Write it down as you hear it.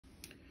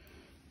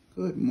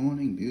Good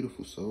morning,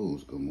 beautiful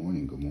souls. Good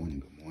morning, good morning,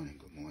 good morning,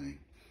 good morning.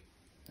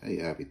 Hey,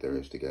 happy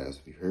Thursday, guys.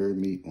 If you heard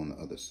me on the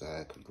other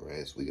side,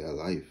 congrats. We got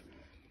life.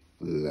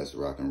 Let's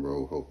rock and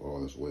roll. Hope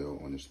all is well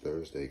on this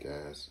Thursday,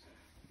 guys.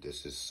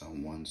 This is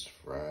someone's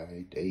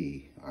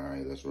Friday. All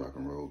right, let's rock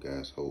and roll,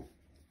 guys. Hope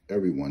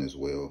everyone is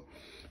well.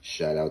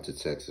 Shout out to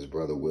Texas,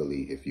 brother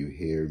Willie. If you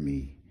hear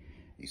me,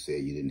 you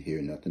said you didn't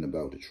hear nothing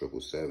about the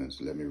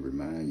 777s. Let me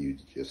remind you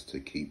just to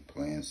keep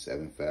playing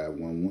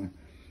 7511.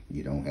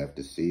 You don't have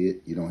to see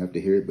it. You don't have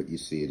to hear it, but you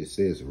see it. It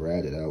says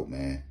ride it out,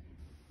 man.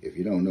 If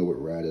you don't know what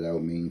ride it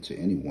out means to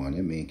anyone,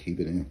 it means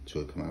keep it in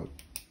until it come out.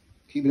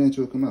 Keep it in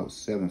until it come out.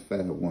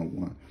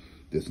 7511.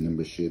 This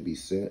number should be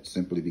set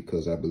simply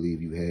because I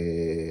believe you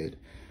had,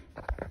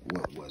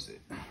 what was it?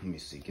 Let me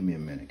see. Give me a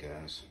minute,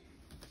 guys.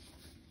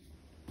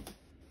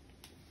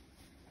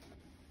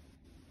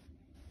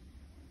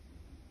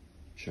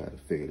 Try to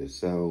figure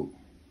this out.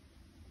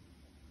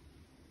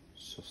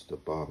 Sister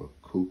Barbara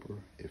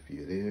Cooper, if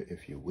you're there,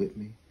 if you're with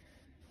me,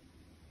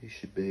 you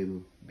should be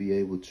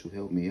able to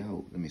help me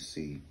out. Let me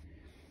see.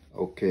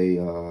 Okay,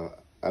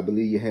 I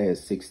believe you had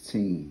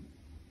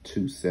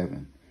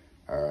 1627.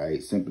 All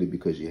right, simply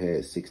because you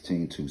had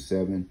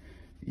 1627,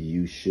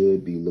 you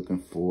should be looking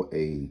for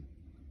a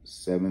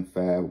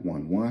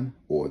 7511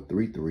 or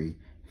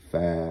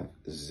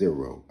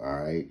 3350. All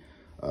right,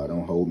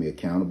 don't hold me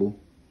accountable.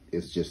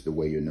 It's just the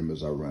way your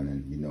numbers are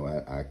running. You know,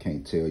 I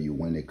can't tell you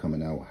when they're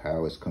coming out,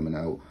 how it's coming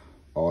out.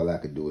 All I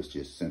could do is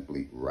just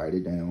simply write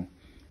it down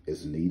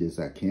as neat as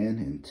I can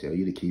and tell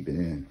you to keep it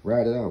in.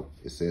 Write it out.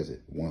 It says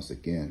it once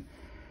again.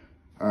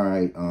 All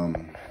right.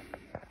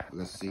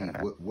 Let's see.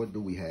 What do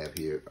we have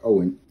here?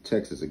 Oh, in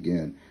Texas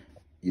again.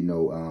 You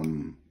know,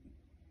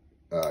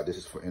 this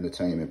is for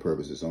entertainment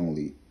purposes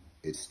only.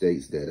 It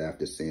states that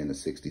after seeing a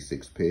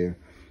 66 pair,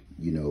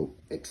 you know,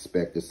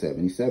 expect a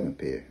 77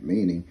 pair,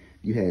 meaning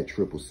you had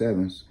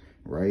 777s,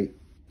 right?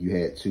 You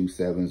had 2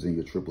 7s in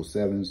your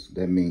 777s.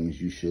 That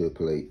means you should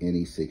play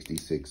any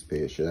 66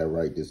 pair. Should I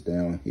write this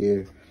down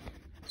here?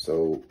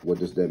 So what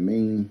does that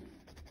mean?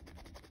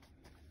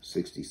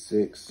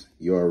 66,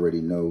 you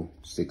already know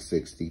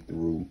 660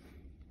 through,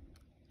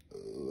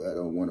 I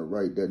don't want to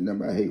write that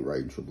number. I hate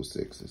writing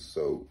 666s.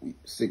 So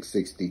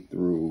 660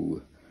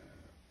 through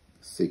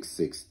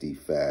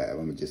 665. I'm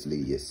gonna just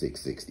leave you at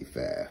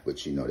 665,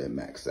 but you know that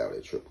max out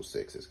at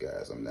 666s,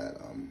 guys. I'm not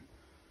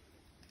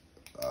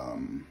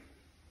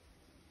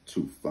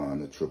too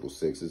fond of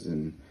 666s,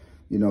 and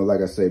you know,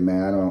 like I say,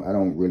 man, I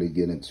don't really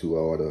get into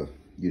all the,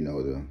 you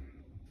know,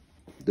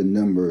 the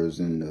numbers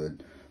and the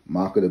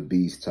mark of the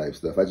beast type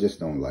stuff. I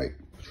just don't like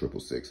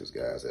 666s,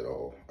 guys, at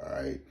all. All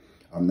right,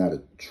 I'm not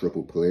a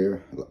triple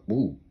player.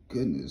 Oh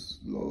goodness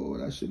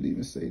Lord, I shouldn't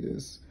even say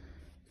this.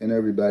 And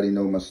everybody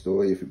know my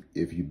story.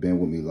 If you've been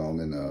with me long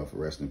enough,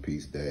 rest in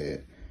peace,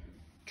 Dad.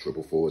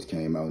 444s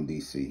came out in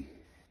DC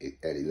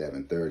at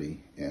 11:30.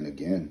 And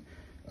again,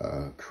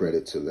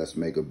 credit to Let's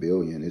Make a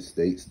Billion. It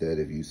states that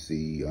if you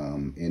see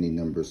any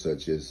number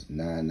such as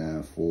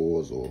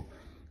 994s or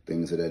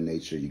things of that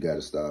nature, you got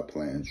to start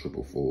playing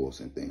 444s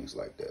and things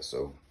like that.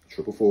 So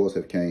 444s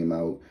have came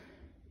out.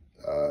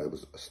 It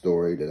was a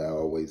story that I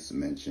always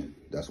mention.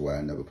 That's why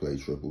I never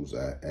played triples.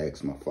 I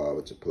asked my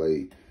father to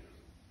play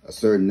a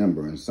certain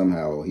number, and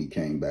somehow he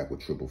came back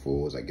with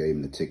 444s. I gave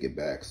him the ticket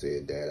back,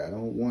 said, Dad, I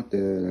don't want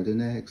that. I didn't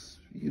ask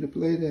you to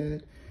play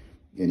that.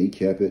 And he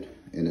kept it,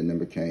 and the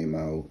number came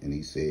out, and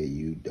he said,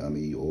 you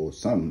dummy, or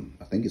something.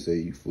 I think he said,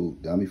 you fool,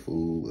 dummy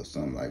fool, or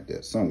something like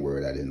that. Some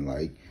word I didn't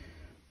like.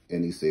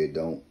 And he said,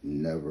 don't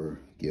never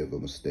give a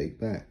mistake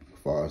back as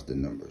far as the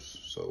numbers.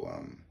 So,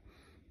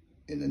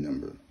 and the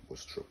number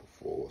was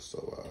 444.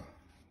 So,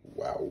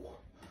 wow.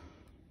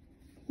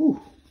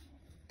 Whew.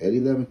 At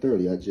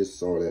 11:30, I just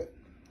saw that.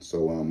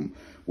 So,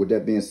 with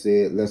that being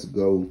said, let's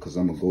go, because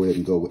I'm going to go ahead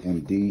and go with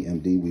MD.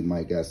 MD, we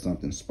might got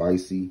something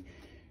spicy.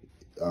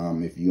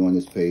 If you're on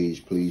this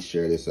page, please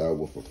share this out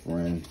with a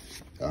friend.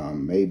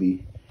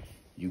 Maybe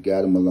you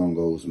got a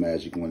Malongo's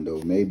magic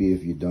window. Maybe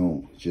if you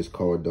don't, just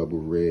call Double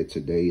Red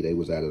today. They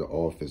was out of the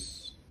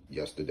office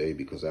yesterday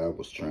because I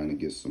was trying to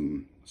get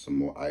some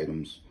more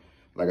items.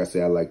 Like I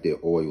said, I like their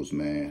oils,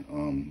 man.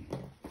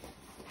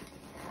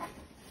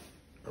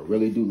 I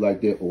really do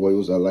like their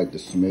oils. I like the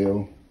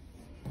smell.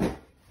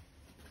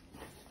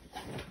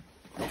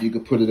 You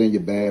could put it in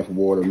your bath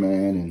water,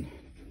 man, and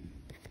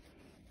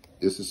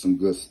this is some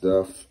good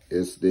stuff.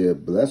 It's their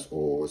blessed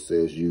oil. It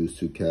says use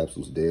 2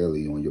 capsules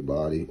daily on your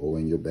body or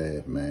in your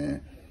bath,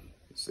 man.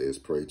 It says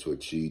pray to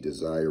achieve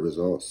desired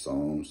results.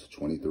 Psalms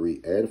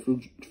 23. Add a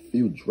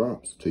few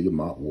drops to your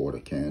mop water,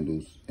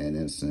 candles, and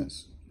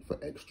incense for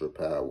extra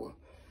power.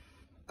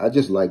 I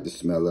just like the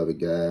smell of it,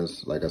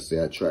 guys. Like I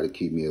said, I try to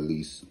keep me at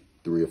least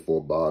 3 or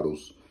 4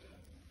 bottles.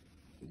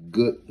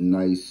 Good,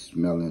 nice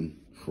smelling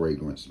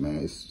fragrance,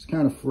 man. It's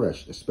kind of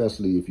fresh,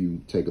 especially if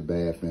you take a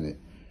bath in it.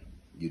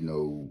 You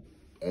know,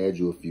 add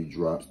you a few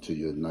drops to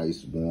your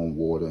nice warm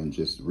water and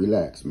just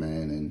relax,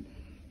 man. And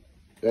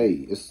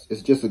hey, it's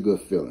just a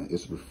good feeling.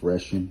 It's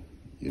refreshing.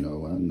 You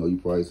know, I know you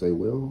probably say,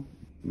 well,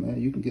 man,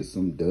 you can get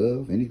some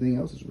Dove. Anything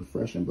else is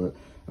refreshing, but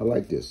I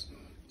like this.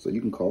 So you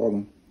can call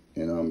them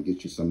and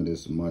get you some of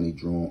this money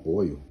drawn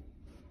oil.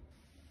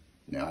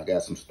 Now, I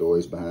got some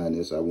stories behind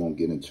this. I won't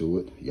get into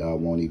it. Y'all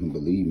won't even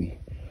believe me.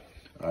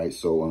 All right,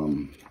 so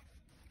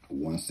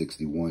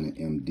 161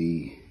 and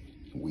MD,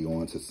 we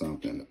on to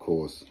something. Of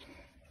course,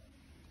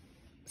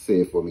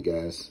 say it for me,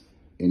 guys.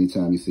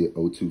 Anytime you see an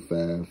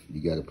 025,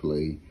 you got to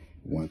play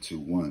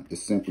 121.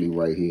 It's simply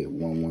right here.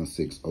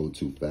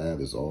 116025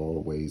 is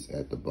always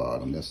at the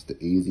bottom. That's the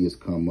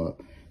easiest come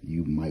up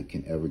you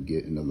can ever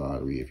get in the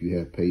lottery. If you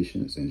have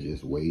patience and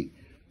just wait,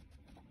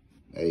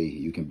 hey,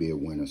 you can be a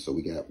winner. So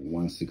we got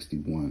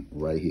 161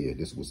 right here.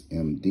 This was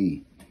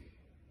MD.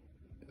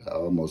 I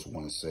almost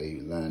want to say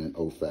lining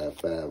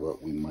 055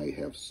 up. We might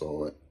have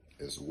saw it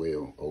as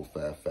well.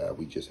 055.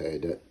 We just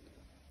had that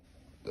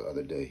the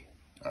other day.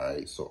 All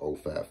right, so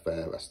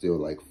 055. I still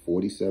like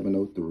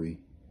 4703.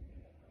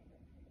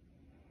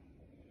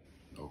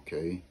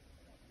 Okay.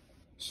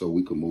 So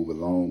we can move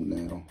along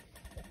now.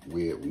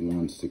 We're at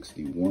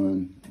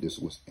 161. This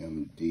was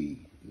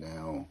MD.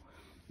 Now,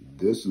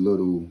 this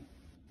little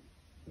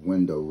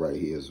window right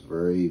here is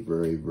very,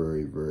 very,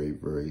 very, very,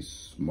 very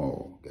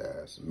small,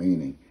 guys.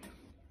 Meaning,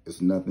 it's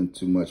nothing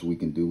too much we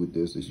can do with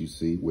this. As you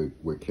see,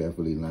 we're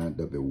carefully lined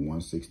up at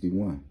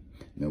 161.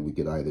 Now, we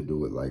could either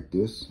do it like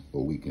this,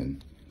 or we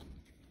can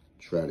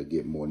try to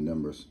get more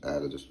numbers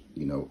out of this,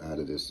 out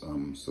of this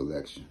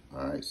selection.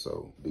 All right,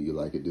 so do you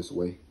like it this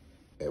way?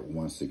 At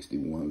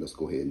 161, let's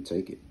go ahead and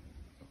take it,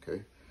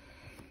 okay?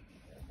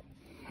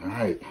 All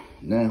right,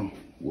 now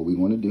what we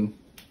want to do,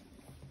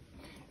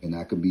 and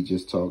I could be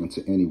just talking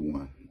to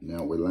anyone.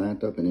 Now we're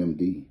lined up in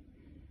MD.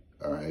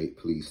 All right,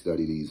 please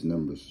study these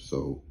numbers.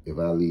 So if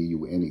I leave you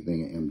with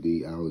anything in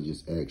MD, I will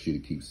just ask you to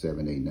keep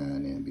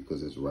 789 in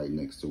because it's right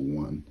next to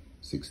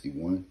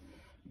 161.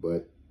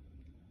 But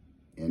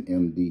in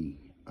MD,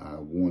 I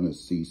want to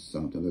see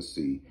something. Let's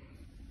see.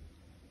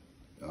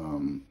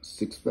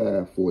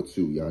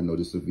 6542. Y'all know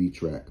this is a V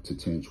track to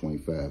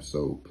 1025.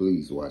 So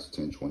please watch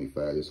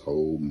 1025 this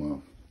whole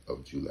month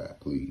of July,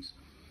 please.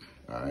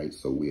 All right,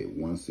 so we're at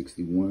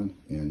 161.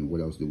 And what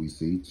else do we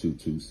see?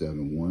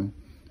 2271.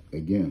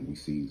 Again, we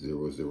see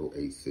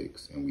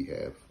 0086. And we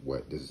have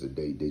what? This is a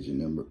day digit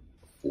number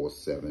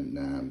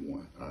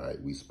 4791. All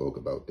right, we spoke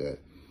about that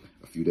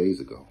a few days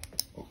ago.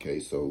 Okay,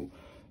 so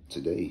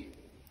today,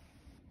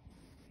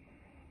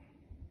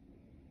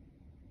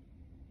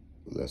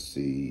 let's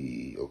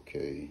see.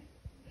 Okay,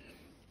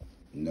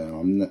 now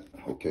I'm not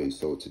okay.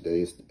 So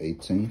today is the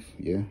 18th.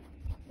 Yeah,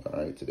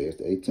 all right, today is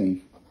the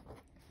 18th.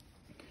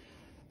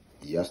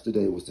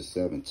 Yesterday was the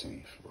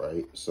 17th,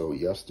 right? So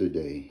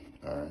yesterday,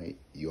 all right,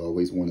 you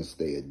always want to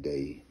stay a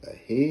day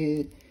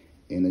ahead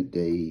and a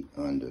day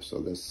under. So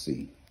let's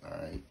see. All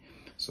right,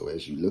 so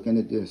as you're looking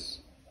at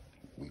this,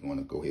 we're going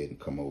to go ahead and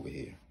come over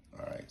here.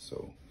 All right,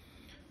 so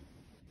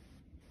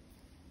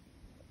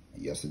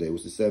yesterday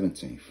was the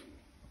 17th.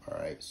 All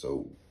right,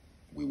 so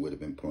we would have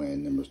been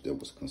playing numbers that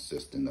was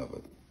consistent of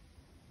a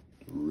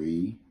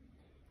 3,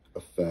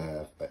 a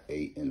 5, a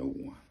 8, and a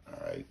 1. All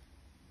right.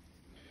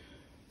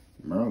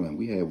 Maryland,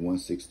 we had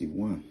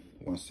 161.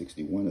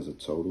 161 is a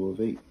total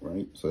of 8,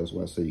 right? So that's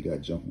why I say you got to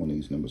jump on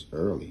these numbers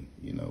early,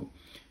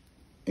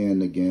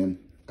 And again,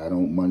 I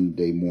don't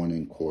Monday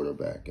morning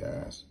quarterback,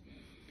 guys.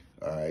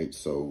 All right,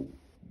 so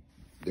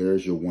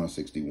there's your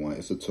 161.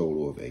 It's a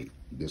total of 8.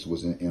 This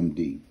was an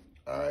MD.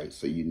 All right,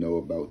 so you know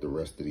about the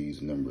rest of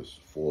these numbers,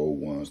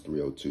 401s,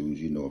 302s.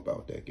 You know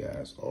about that,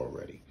 guys,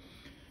 already.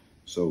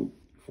 So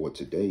for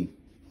today,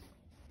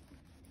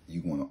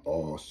 you want to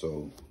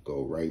also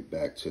go right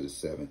back to the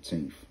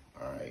 17th.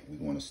 All right, we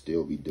want to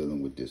still be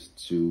dealing with this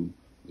 2,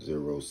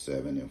 0,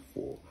 7, and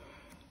 4.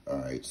 All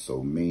right,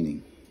 so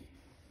meaning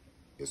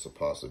it's a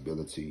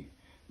possibility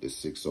that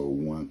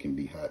 601 can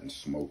be hot and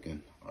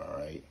smoking. All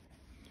right,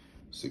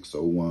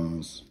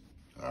 601s.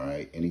 All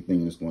right,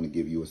 anything that's going to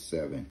give you a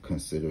 7,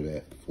 consider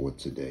that for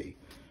today.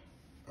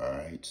 All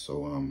right,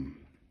 so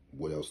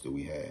what else do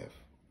we have?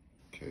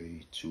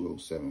 Okay,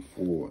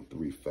 2074,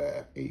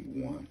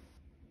 3581.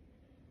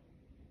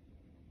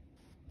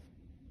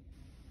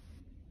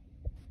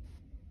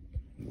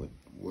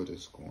 What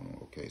is going on?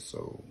 Okay,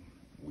 so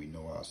we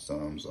know our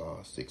sums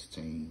are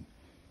 16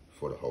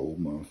 for the whole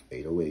month,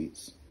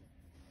 808s.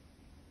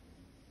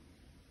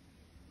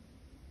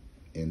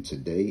 And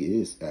today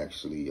is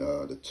actually,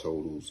 the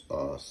totals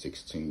are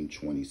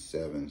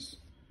 1627s.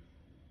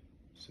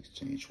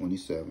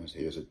 1627s.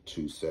 Here's a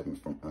 27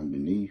 from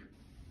underneath.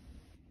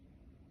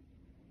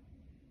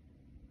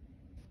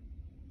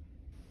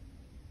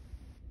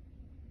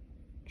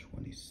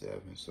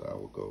 So I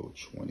would go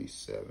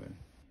 27.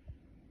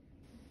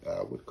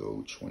 I would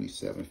go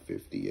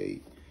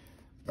 2758.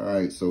 All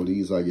right, so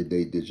these are your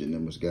day digit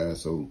numbers,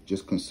 guys. So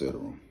just consider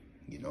them.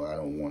 I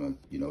don't want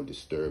to,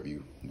 disturb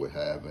you with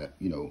however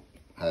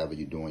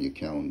you're doing your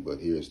counting. But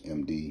here's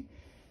MD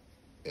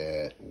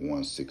at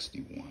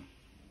 161.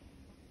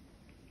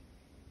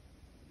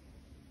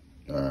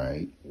 All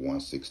right,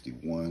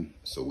 161.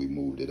 So we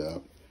moved it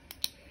up.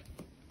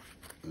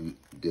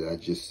 Did I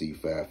just see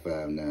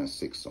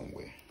 5596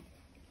 somewhere?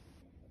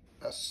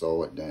 I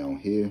saw it down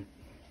here.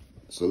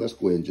 So let's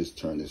go ahead and just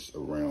turn this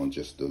around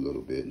just a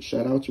little bit. And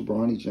shout out to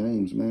Bronny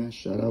James, man.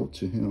 Shout out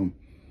to him.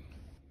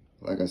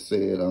 Like I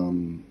said,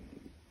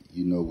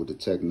 you know, with the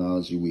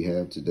technology we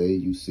have today,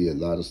 you see a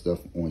lot of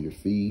stuff on your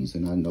feeds.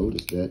 And I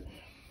noticed that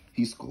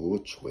he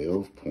scored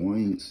 12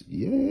 points.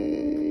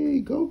 Yay,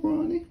 go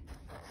Bronny.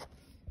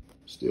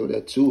 Still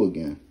that 2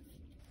 again.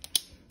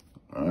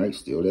 All right,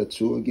 still that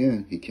 2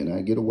 again. He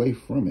cannot get away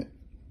from it.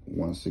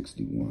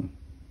 161.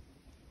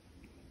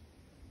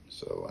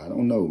 So I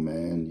don't know,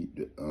 man.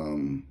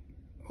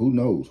 Who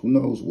knows? Who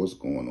knows what's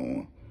going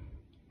on?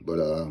 But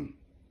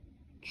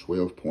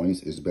 12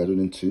 points is better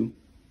than 2.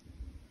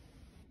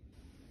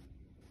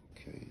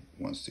 Okay,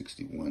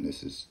 161.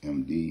 This is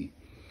MD.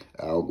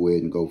 I'll go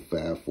ahead and go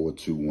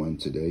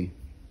 5-4-2-1 today.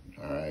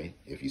 All right.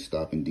 If you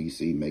stop in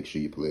DC, make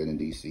sure you play it in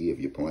DC. If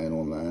you're playing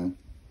online,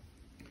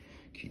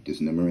 keep this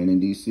number in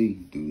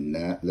DC. Do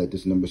not let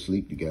this number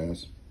sleep, you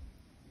guys.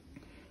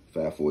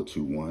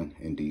 5-4-2-1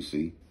 in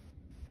DC.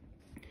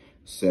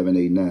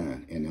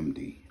 789 in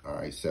MD. All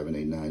right,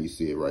 789. You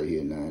see it right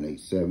here,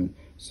 987,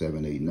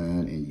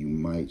 789, and you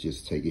might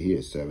just take it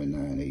here,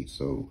 798.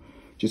 So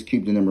just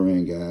keep the number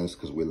in, guys,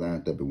 because we're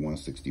lined up at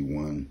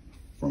 161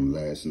 from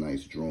last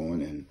night's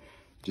drawing, and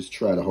just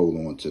try to hold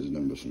on to the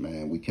numbers,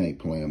 man. We can't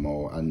play them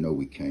all. I know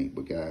we can't,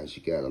 but guys,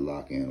 you got to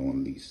lock in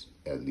on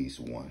at least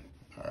one.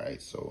 All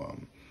right, so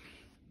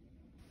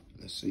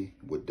let's see.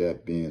 With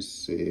that being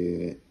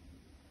said,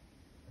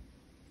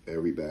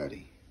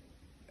 everybody,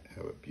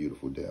 have a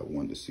beautiful day. I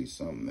wanted to see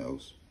something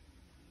else.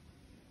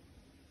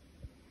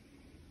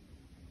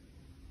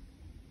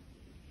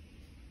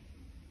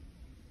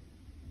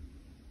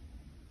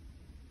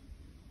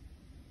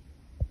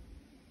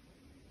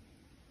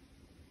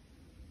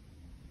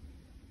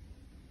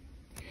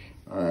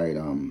 All right,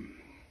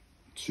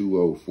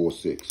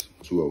 2046,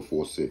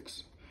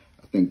 2046.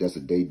 I think that's a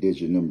day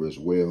digit number as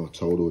well.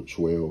 Total of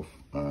 12.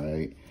 All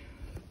right,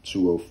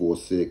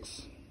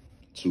 2046,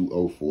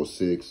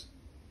 2046.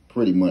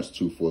 Pretty much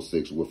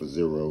 246 with a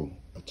 0,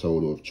 a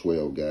total of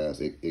 12,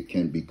 guys. It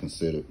can be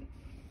considered.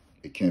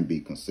 It can be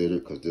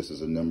considered because this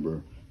is a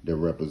number that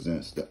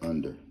represents the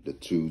under, the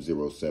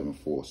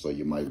 2074. So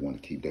you might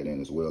want to keep that in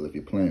as well. If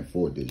you're playing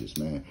 4 digits,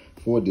 man,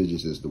 4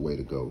 digits is the way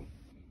to go.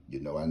 You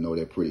know, I know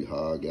they're pretty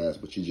hard, guys,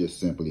 but you're just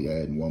simply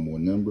adding one more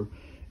number.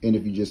 And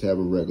if you just have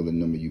a regular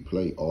number you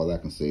play, all I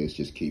can say is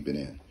just keep it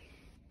in.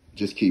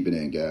 Just keep it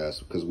in,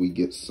 guys, because we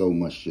get so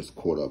much just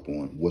caught up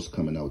on what's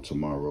coming out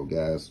tomorrow,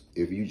 guys.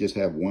 If you just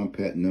have one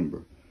pet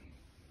number,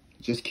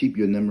 just keep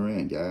your number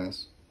in,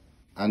 guys.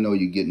 I know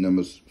you get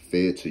numbers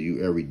fed to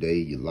you every day.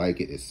 You like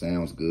it. It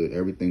sounds good.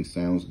 Everything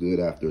sounds good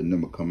after a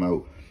number come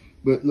out.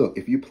 But look,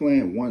 if you're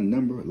playing one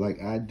number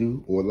like I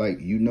do, or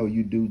like you know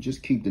you do,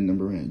 just keep the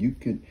number in. You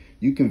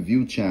can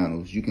view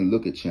channels. You can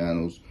look at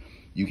channels.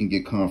 You can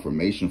get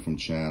confirmation from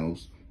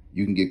channels.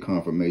 You can get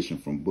confirmation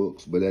from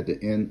books. But at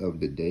the end of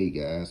the day,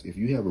 guys, if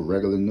you have a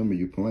regular number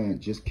you're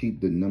playing, just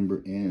keep the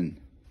number in.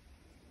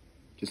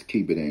 Just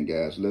keep it in,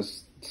 guys.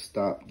 Let's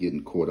stop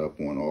getting caught up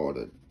on all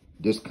the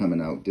this coming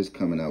out, this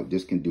coming out,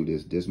 this can do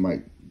this, this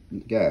might.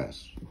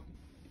 Guys,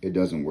 it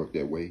doesn't work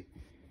that way.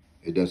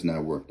 It does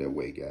not work that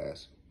way,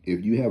 guys.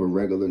 If you have a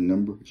regular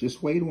number,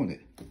 just wait on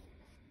it.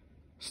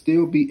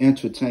 Still be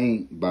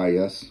entertained by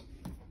us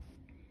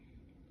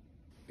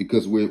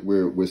because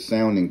we're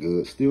sounding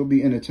good. Still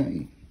be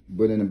entertained.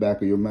 But in the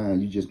back of your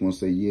mind, you're just going to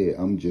say, yeah,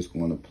 I'm just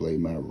going to play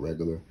my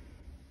regular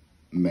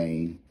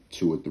main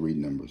 2 or 3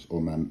 numbers, or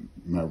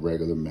my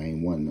regular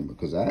main 1 number.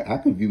 Because I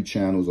can view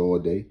channels all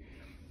day.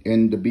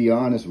 And to be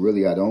honest,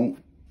 really, I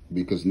don't.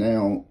 Because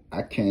now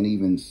I can't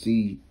even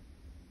see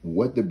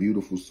what the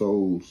beautiful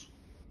souls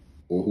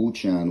or who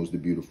channels the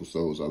beautiful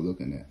souls are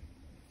looking at.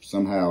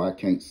 Somehow I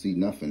can't see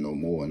nothing no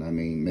more. And I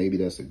mean, maybe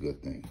that's a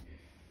good thing.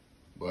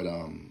 But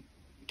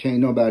can't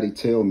nobody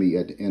tell me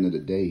at the end of the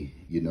day,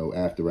 you know,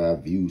 after I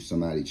view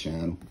somebody's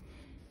channel,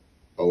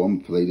 oh, I'm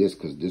going to play this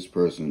because this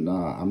person,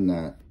 nah, I'm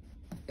not.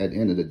 At the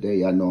end of the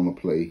day, I know I'm going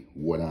to play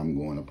what I'm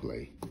going to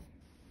play.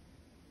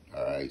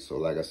 All right, so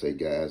like I say,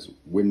 guys,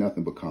 we're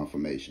nothing but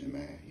confirmation,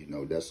 man. You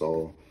know, that's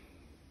all.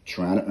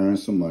 Trying to earn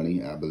some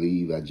money. I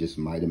believe I just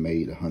might have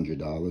made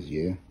 $100,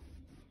 yeah.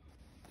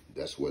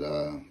 That's what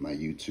my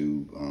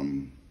YouTube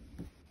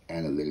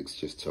analytics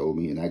just told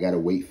me, and I got to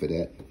wait for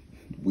that.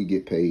 We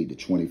get paid the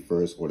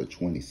 21st or the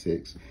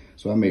 26th.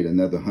 So I made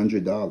another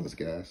 $100,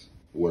 guys,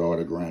 with all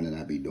the grinding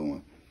I be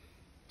doing.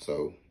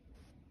 So,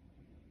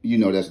 you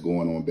know that's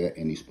going on bet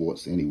any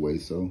sports anyway.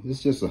 So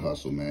it's just a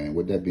hustle, man.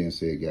 With that being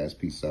said, guys,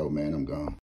 peace out, man. I'm gone.